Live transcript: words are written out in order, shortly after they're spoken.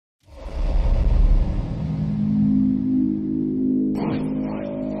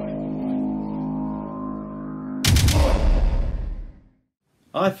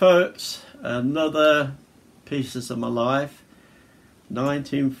Hi folks, another Pieces of My Life,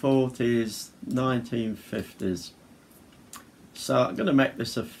 1940s, 1950s. So I'm going to make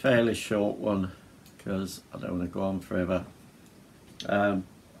this a fairly short one because I don't want to go on forever.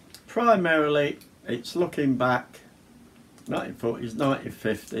 Primarily it's looking back 1940s,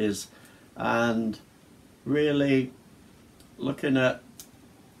 1950s and really looking at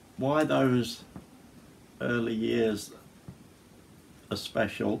why those early years are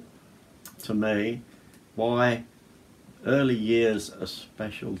special to me, why early years are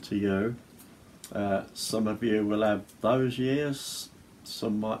special to you. Some of you will have those years,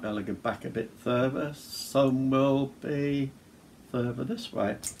 some might be able to go back a bit further, some will be further this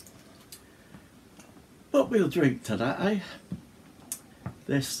way. But we'll drink to that, eh?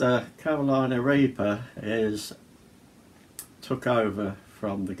 This Carolina Reaper took over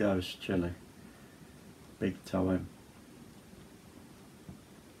from the Ghost Chili, big time.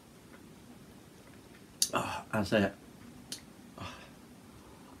 Oh, that's it. Oh.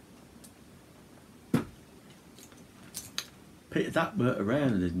 That weren't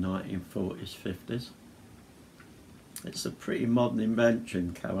around in 1940s, 50s. It's a pretty modern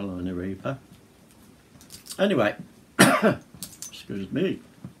invention, Carolina Reaper. Anyway, excuse me.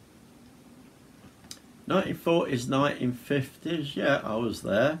 1940s, 1950s, yeah, I was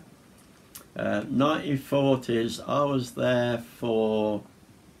there. 1940s, I was there for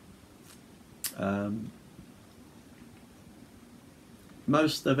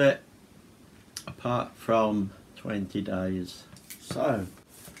most of it, apart from 20 days. So,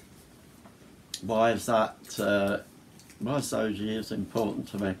 why is that? Why is those years important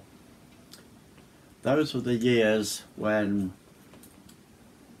to me? Those were the years when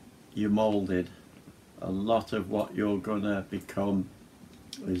you moulded. A lot of what you're gonna become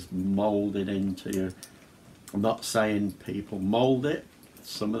is moulded into you. I'm not saying people mould it.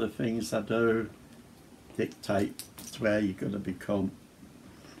 Some of the things I do dictate where you're going to become.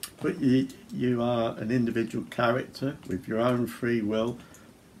 But you are an individual character with your own free will,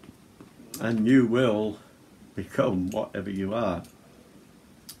 and you will become whatever you are,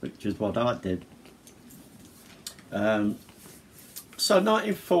 which is what I did. So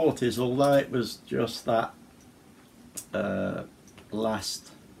 1940s, although it was just that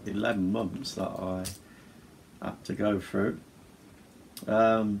last 11 months that I had to go through,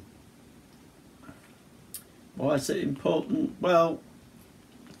 why is it important? Well,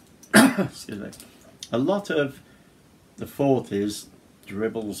 excuse me, a lot of the 40s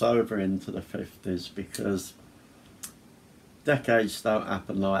dribbles over into the 50s because decades don't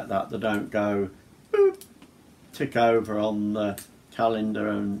happen like that. They don't go boop, tick over on the calendar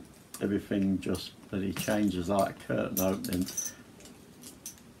and everything just bloody changes like a curtain opening.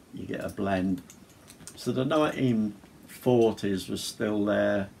 You get a blend. So the 1940s was still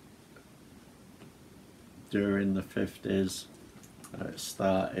there during the 50s, and it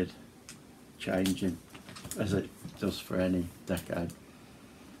started changing, as it does for any decade.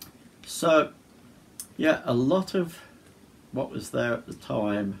 So yeah, a lot of what was there at the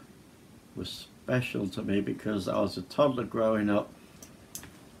time was special to me because I was a toddler growing up.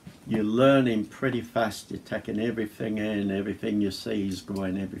 You're learning pretty fast, you're taking everything in, everything you see is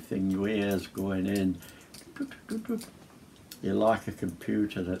going, everything you hear is going in. You're like a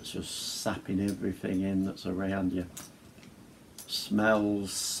computer that's just sapping everything in that's around you.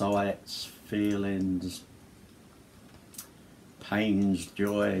 Smells, sights, feelings, pains,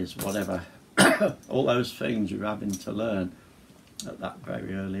 joys, whatever. All those things you're having to learn at that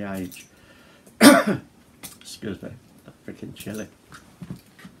very early age. Excuse me, that freaking chilly.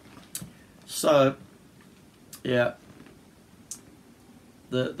 So, yeah,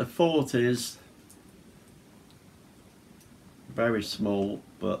 the 40s, very small,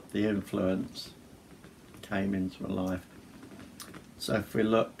 but the influence came into my life. So if we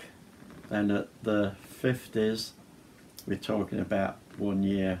look then at the 50s, we're talking about 1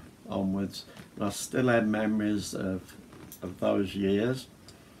 year onwards, and I still have memories of those years.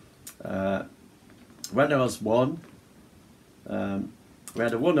 When I was one, we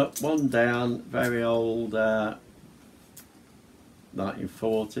had a one up, one down, very old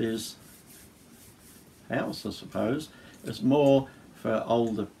 1940s house, I suppose. It was more for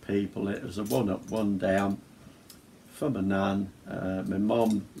older people. It was a one up, one down for my nan. My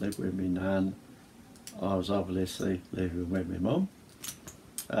mum lived with my nan. I was obviously living with my mum.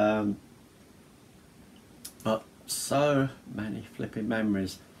 But so many flipping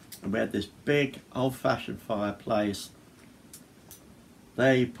memories. And we had this big old-fashioned fireplace.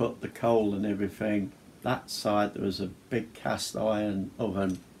 They put the coal and everything. That side there was a big cast iron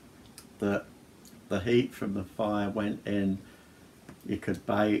oven that the heat from the fire went in You could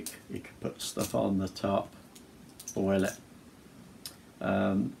bake, you could put stuff on the top, boil it.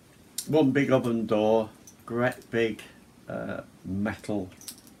 One big oven door, great big metal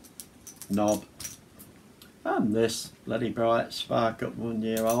knob, and this bloody bright spark up 1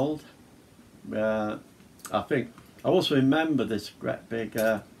 year old. I think I also remember this great big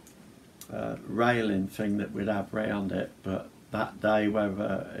railing thing that we'd have round it, but that day,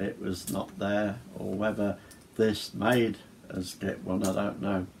 whether it was not there or whether this made us get one, I don't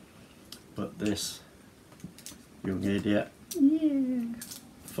know. But this young idiot,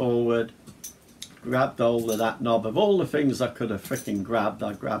 forward, grabbed hold of that knob. Of all the things I could have freaking grabbed,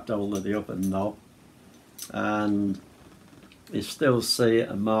 I grabbed hold of the oven knob, and you still see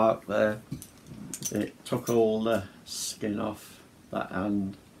a mark there. It took all the skin off that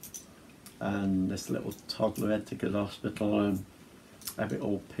hand, and this little toddler had to go to the hospital and have it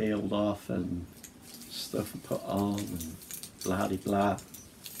all peeled off and stuff put on and blah de blah.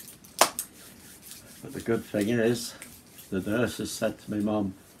 But the good thing is, the nurses said to me,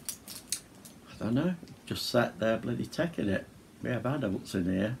 Mum, I don't know, just sat there bloody taking it. We have adults in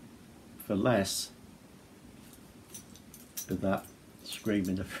here for less with that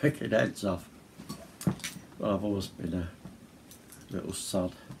screaming the frickin' heads off. Well, I've always been a little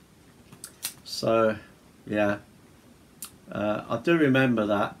sod. So, yeah, I do remember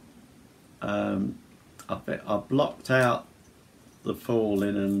that. I blocked out the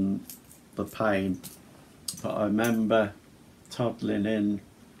falling and the pain, but I remember toddling in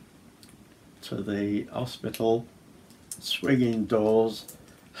to the hospital, swinging doors,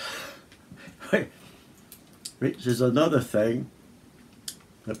 which is another thing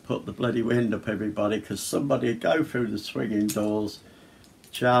that put the bloody wind up everybody, because somebody would go through the swinging doors,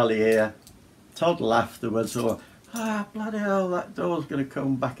 Charlie here, toddle afterwards, or bloody hell, that door's going to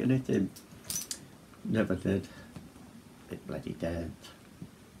come back and hit him. Never did. It bloody daren't.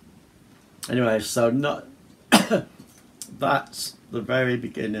 Anyway, so not that's the very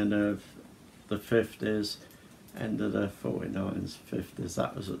beginning of the 50s, end of the 49s, 50s.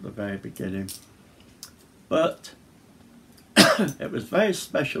 That was at the very beginning. But it was very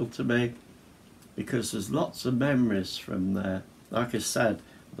special to me because there's lots of memories from there. Like I said,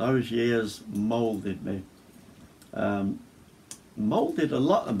 those years moulded me. Moulded a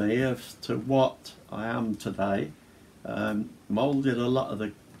lot of me as to what I am today. Moulded a lot of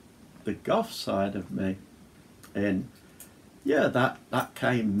the goth side of me in. Yeah, that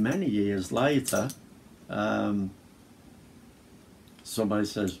came many years later. Somebody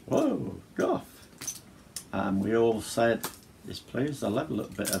says, whoa, goth. And we all said, yes please, I'll have a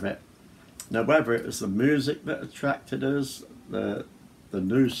little bit of it. Now whether it was the music that attracted us, the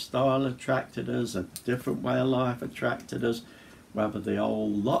new style attracted us, a different way of life attracted us, whether the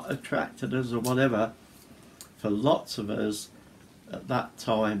old lot attracted us or whatever, for lots of us at that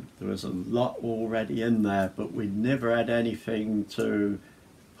time there was a lot already in there, but we never had anything to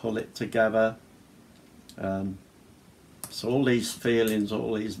pull it together. So all these feelings,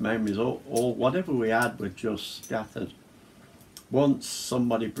 all these memories, all whatever we had were just scattered. Once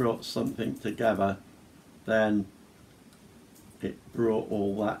somebody brought something together, then it brought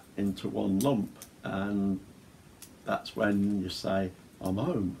all that into one lump, and that's when you say, I'm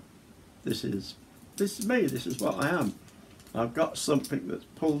home. This is me, this is what I am. I've got something that's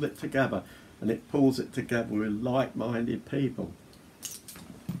pulled it together, and it pulls it together with like-minded people.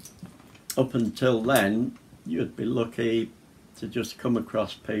 Up until then, you'd be lucky to just come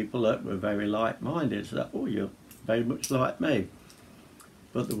across people that were very like-minded. So that, oh, you're very much like me.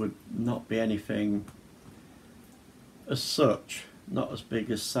 But there would not be anything as such, not as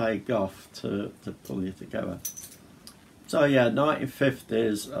big as, say, goth to pull you together. So yeah,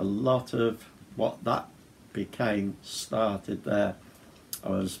 1950s, a lot of what that became started there. I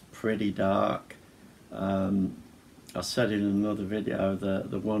was pretty dark. I said in another video,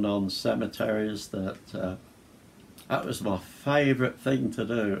 the one on cemeteries, that that was my favourite thing to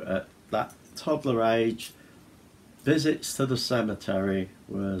do at that toddler age. Visits to the cemetery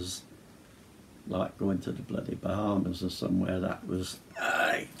was like going to the bloody Bahamas or somewhere. That was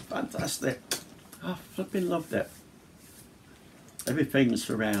fantastic. I flipping loved it. Everything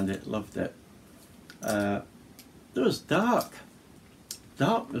surrounded it, loved it. There was darkness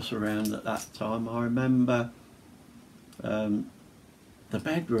around at that time. I remember the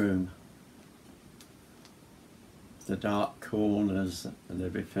bedroom, the dark corners and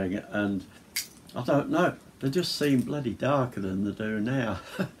everything, and I don't know, they just seem bloody darker than they do now.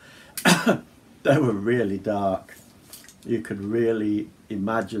 They were really dark. You could really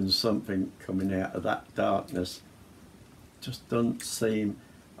imagine something coming out of that darkness. Just doesn't seem,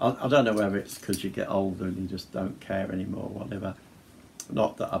 I don't know whether it's because you get older and you just don't care anymore, whatever,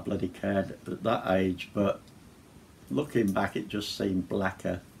 Not that I bloody cared at that age, but looking back it just seemed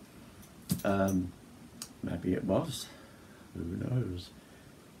blacker. Maybe it was, who knows.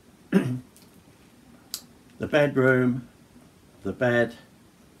 The bedroom, the bed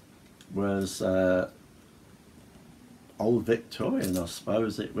was old Victorian, I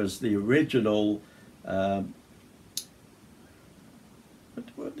suppose. It was the original,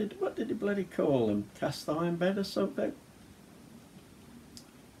 what did he bloody call them? Cast iron bed or something?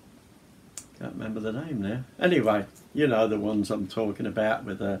 Can't remember the name now. Anyway, you know the ones I'm talking about,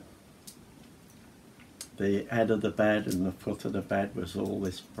 with the head of the bed and the foot of the bed was all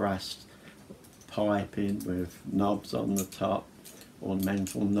this brass piping with knobs on the top,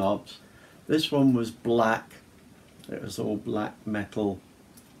 ornamental knobs. This one was black. It was all black metal,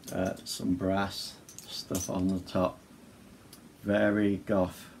 some brass stuff on the top. Very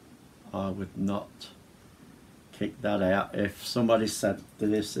goth. I would not kick that out. If somebody said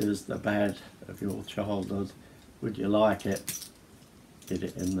this is the bed of your childhood, would you like it? Get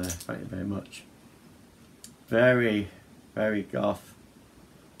it in there. Thank you very much. Very, very goth.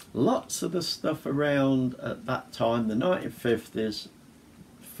 Lots of the stuff around at that time, the 1950s,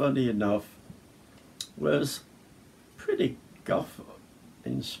 funny enough, was pretty goth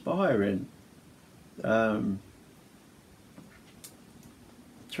inspiring.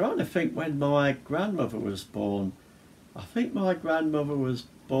 Trying to think when my grandmother was born. I think my grandmother was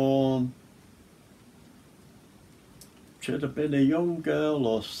born, should have been a young girl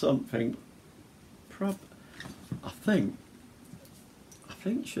or something. I think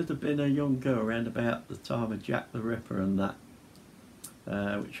should have been a young girl around about the time of Jack the Ripper and that,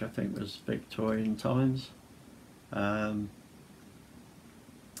 which I think was Victorian times.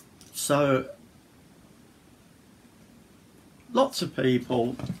 So lots of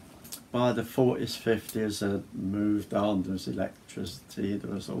people by the 40s, 50s had moved on. There was electricity,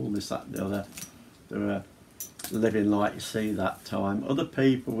 there was all this, that and the other. They were living like you see that time. Other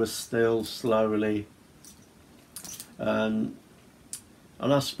people were still slowly, and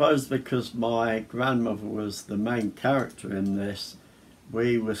I suppose because my grandmother was the main character in this,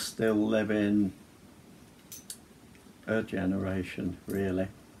 we were still living her generation, really.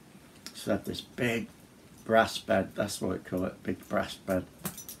 She had this big brass bed, that's what we call it, big brass bed.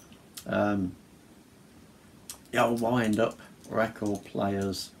 The old wind-up record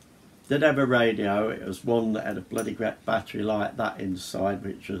players. Did have a radio. It was one that had a bloody great battery like that inside,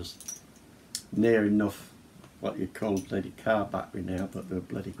 which was near enough what you call bloody car battery now, but they were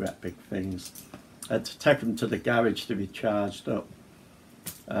bloody great big things. I had to take them to the garage to be charged up.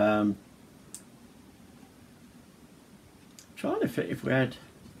 Trying to think if we had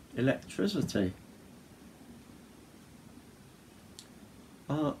electricity.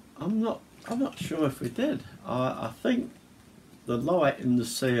 I'm not sure if we did. I think the light in the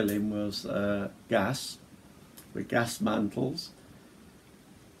ceiling was gas, with gas mantles.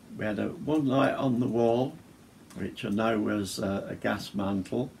 We had one light on the wall, which I know was a gas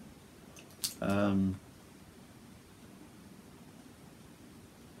mantle.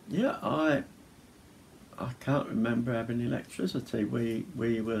 Yeah, I can't remember having electricity.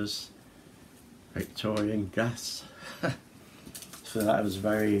 We was Victorian gas. So that was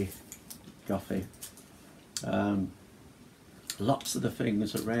very gothy. Lots of the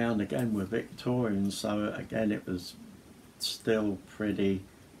things around again were Victorian, so again it was still pretty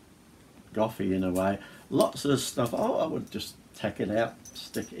gothy in a way. Lots of the stuff, oh, I would just take it out,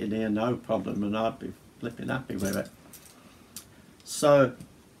 stick it in here, no problem, and I'd be flipping happy with it. So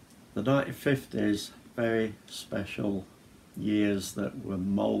the 1950s, very special years that were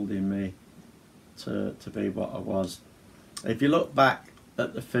moulding me to be what I was. If you look back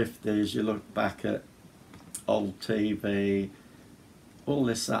at the 50s, you look back at old TV, all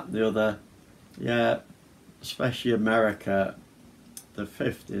this, that and the other, yeah, especially America, the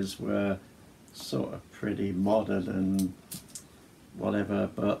 50s were sort of pretty modern and whatever,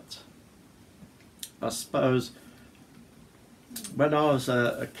 but I suppose when I was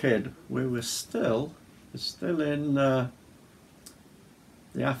a kid, we were still in the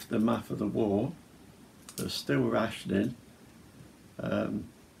aftermath of the war. There was still rationing,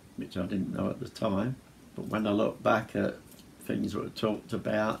 which I didn't know at the time, but when I look back at things that were talked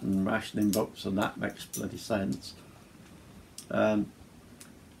about and rationing books, and that makes bloody sense.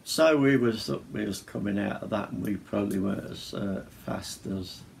 So we was coming out of that, and we probably weren't as fast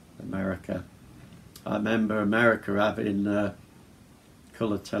as America. I remember America having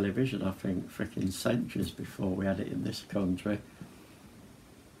colour television, I think, frickin' centuries before we had it in this country.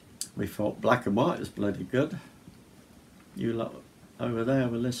 We thought black and white was bloody good. You lot over there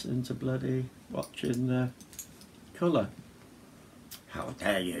were listening to bloody watching colour. How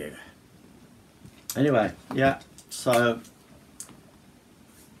dare you? Anyway, yeah, so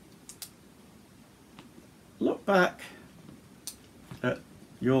look back at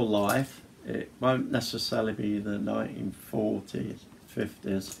your life. It won't necessarily be the 1940s,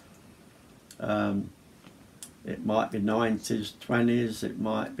 50s. It might be 90s, 20s, it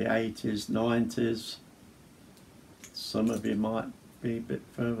might be 80s, 90s. Some of you might be a bit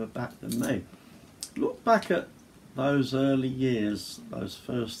further back than me. Look back at those early years, those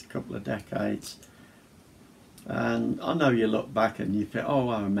first couple of decades, and I know you look back and you think, oh,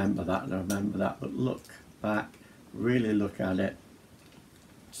 I remember that and I remember that, but look back, really look at it,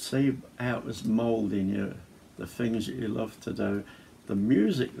 see how it was moulding you, the things that you love to do, the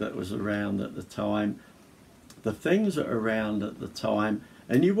music that was around at the time, the things that were around at the time,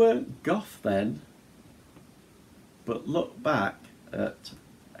 and you weren't goth then, but look back at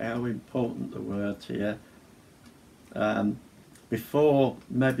how important they were to you. Before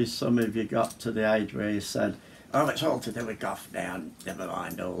maybe some of you got to the age where you said, oh, it's all to do with goth now, never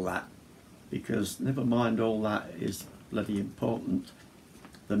mind all that, because never mind all that is bloody important.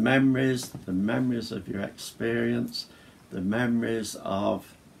 The memories of your experience, the memories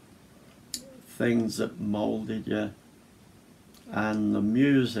of things that moulded you, and the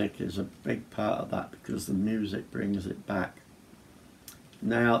music is a big part of that because the music brings it back.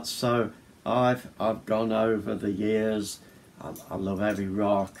 Now, so I've gone over the years. I love heavy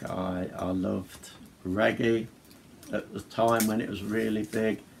rock. I loved reggae at the time when it was really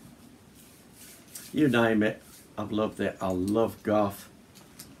big. You name it, I've loved it. I love goth.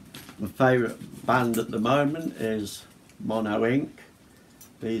 My favourite band at the moment is Mono Inc.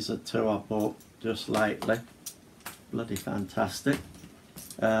 These are two I bought just lately. Bloody fantastic.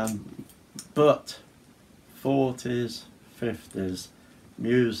 But 40s, 50s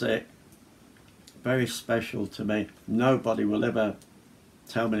music, very special to me. Nobody will ever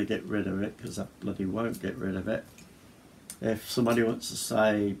tell me to get rid of it, because I bloody won't get rid of it. If somebody wants to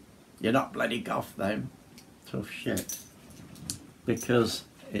say, you're not bloody goth then, tough shit. Because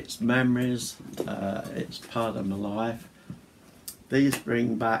it's memories, it's part of my life. These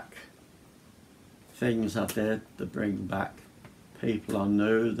bring back things I did, they bring back people I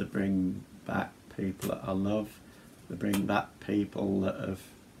knew, they bring back people that I love, they bring back people that have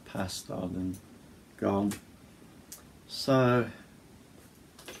passed on and gone. So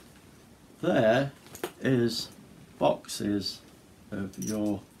there is boxes of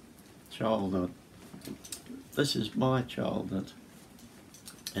your childhood. This is my childhood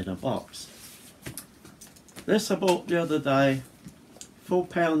in a box. This I bought the other day,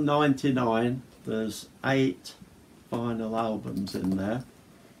 £4.99. There's 8 vinyl albums in there.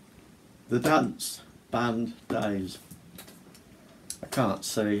 The Dance Band Days. I can't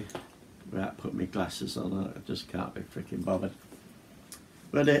see without putting my glasses on, I just can't be freaking bothered.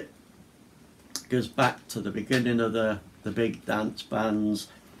 But it goes back to the beginning of the big dance bands.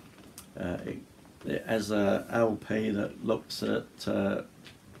 It has a LP that looks at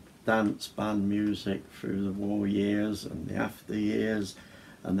dance band music through the war years and the after years,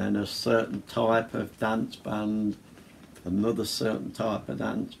 and then a certain type of dance band, another certain type of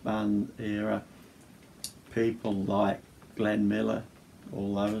dance band era, people like Glenn Miller,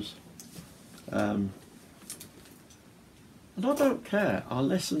 all those. And I don't care, I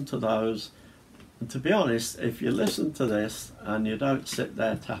listen to those, and to be honest, if you listen to this and you don't sit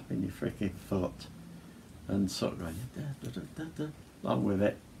there tapping your freaking foot and sort of going da, da, da, da, da, along with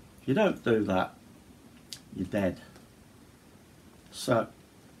it, if you don't do that, you're dead. So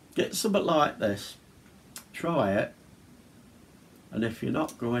get something like this, try it, and if you're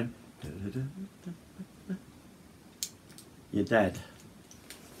not going da, da, da, da, da, you're dead.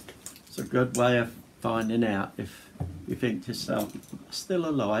 It's a good way of finding out if you think to yourself, still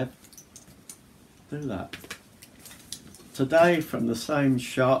alive, do that. Today from the same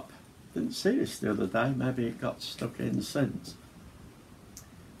shop, didn't see this the other day, maybe it got stuck in since.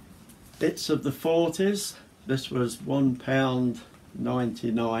 It's of the 40s. This was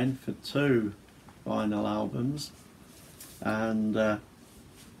 £1.99 for 2 vinyl albums, and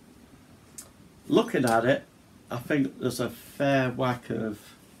looking at it, I think there's a fair whack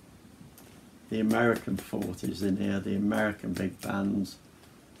of the American 40s in here, the American big bands,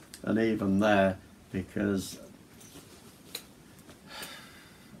 and even there, because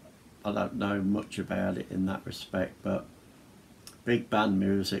I don't know much about it in that respect, but big band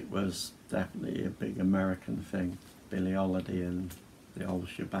music was definitely a big American thing, Billie Holiday and the whole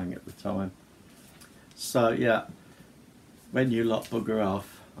shebang at the time. So yeah, when you lot bugger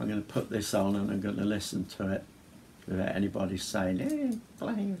off, I'm going to put this on and I'm going to listen to it without anybody saying, hey,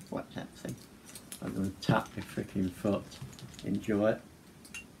 play, what's that thing? I'm going to tap my freaking foot. Enjoy it.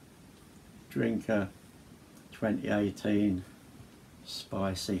 Drink a 2018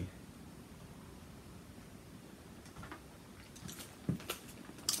 spicy.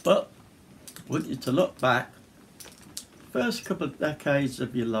 But I want you to look back, first couple of decades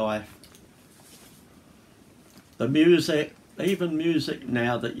of your life, the music, even music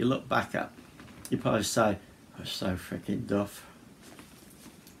now that you look back at, you probably say, "Oh, so freaking duff."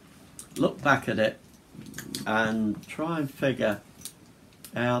 Look back at it and try and figure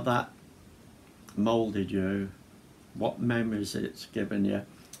how that moulded you, what memories it's given you,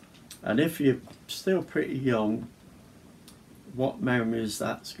 and if you're still pretty young, what memories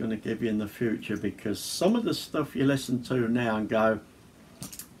that's going to give you in the future, because some of the stuff you listen to now and go,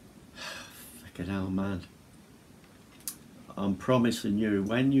 fucking hell man, I'm promising you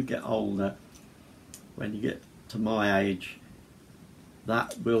when you get older, when you get to my age,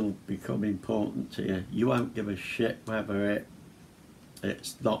 that will become important to you. You won't give a shit whether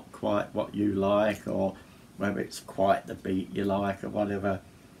it's not quite what you like, or whether it's quite the beat you like, or whatever.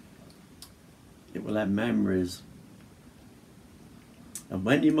 It will have memories. And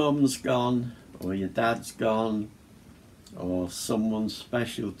when your mum's gone, or your dad's gone, or someone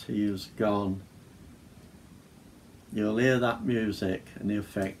special to you's gone, you'll hear that music and you'll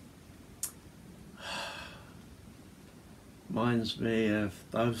think, reminds me of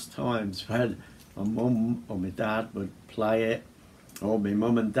those times when my mum or my dad would play it, or my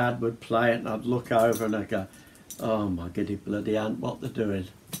mum and dad would play it, and I'd look over and I'd go, oh my giddy bloody aunt, what they're doing.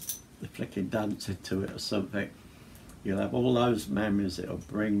 They're flicking dancing to it or something. You'll have all those memories. It'll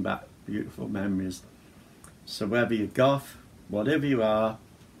bring back beautiful memories. So whether you're goth, whatever you are,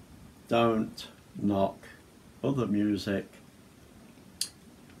 don't knock other music.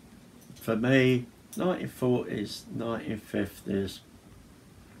 For me, 1940s, 1950s,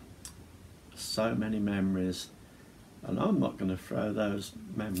 so many memories, and I'm not going to throw those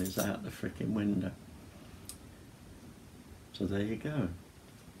memories out the freaking window. So there you go.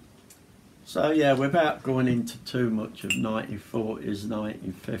 So yeah, without going into too much of 1940s,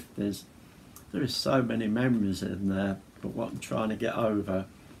 1950s, there is so many memories in there, but what I'm trying to get over,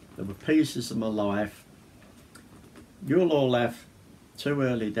 there were pieces of my life. You'll all have two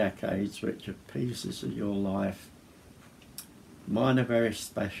early decades which are pieces of your life. Mine are very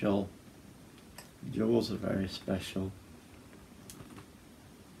special, yours are very special.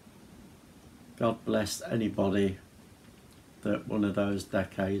 God bless anybody that one of those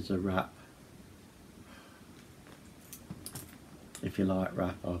decades of rap. If you like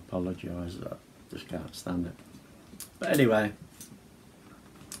rap, I apologise, I just can't stand it. But anyway,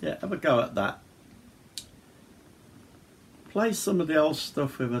 yeah, have a go at that. Play some of the old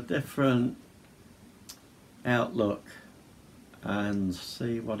stuff with a different outlook and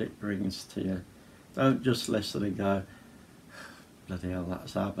see what it brings to you. Don't just listen and go, bloody hell,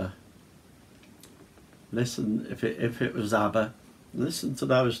 that's ABBA. Listen, if it was ABBA, listen to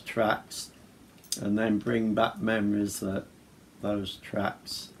those tracks and then bring back memories that those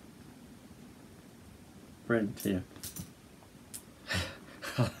tracks bring to you.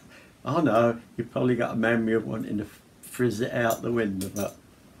 I know, you've probably got a memory of wanting to frizz it out the window, but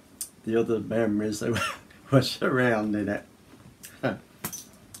the other memories that were surrounding it.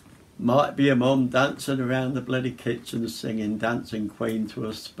 Might be a mum dancing around the bloody kitchen singing Dancing Queen to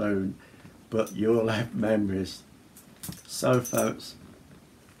a Spoon, but you'll have memories. So folks,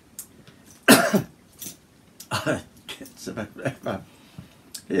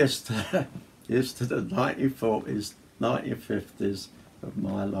 here's to the 1940s, 1950s of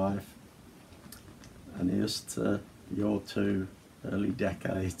my life, and here's to your two early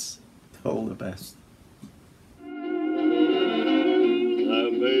decades. All the best. There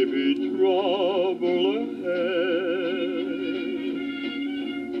may be trouble ahead,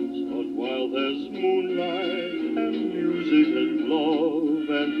 but while there's moonlight and music and love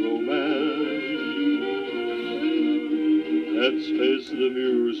and romance, let's face the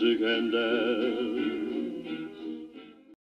music and dance.